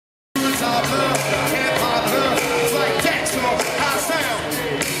top love, hip-hop love. It's like that, so high sound.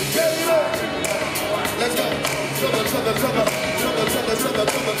 Let's go.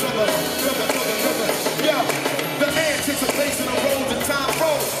 Yo, the anticipation of road and time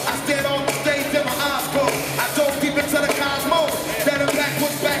rolls. I stand on the stage and my eyes closed. I dove deep into the cosmos. Then the back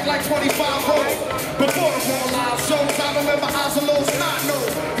was back like 25 rolls. Before the Raw live shows, I remember eyes a little snot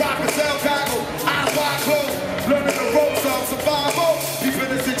nose. Rock a cell goggle, eyes wide closed. Learning the ropes of survival. Deep in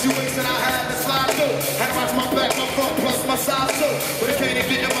the situation I had to slide through. Had to watch my back, my front, plus my side too. But it can't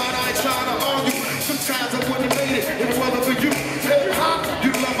get your mind, I ain't trying to argue. Sometimes I wouldn't have made it if it wasn't for you. Hip-hop,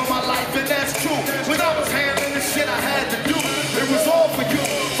 you the love of my life, and that's true. When I was handling the shit I had to do, it was all for you,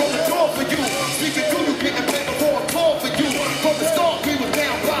 from the door for you. Speaking through you, getting paid before a call for you. From the start, we was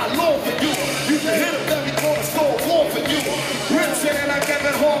down by law for you. You can hit up every corner store, war for you. Rich and I kept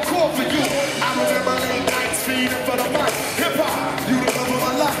it hardcore for you. I remember late nights feeding for the mic. Hip-hop, you the love of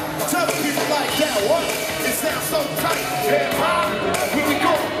my life. Tell the people like that, what? It sounds so tight. Hip-hop, here we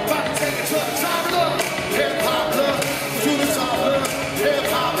go. About to take it to the top love. Hip-hop love, to the top love.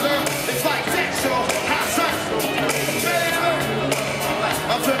 Hip-hop love, it's like that, y'all. High sight.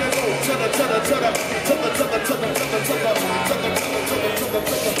 I'm finna go to the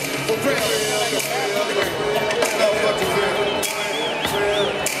for real. Love what you feel.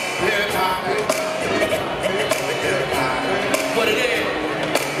 Hip-hop. What it is,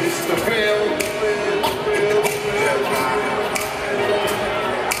 it's the real. Hip-hop.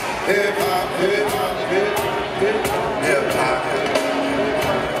 Hip-hop, hip-hop, hip-hop.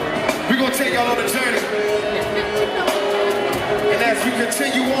 We're gonna take y'all on a journey. And as we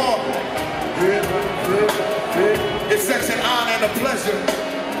continue on, it's such an honor and a pleasure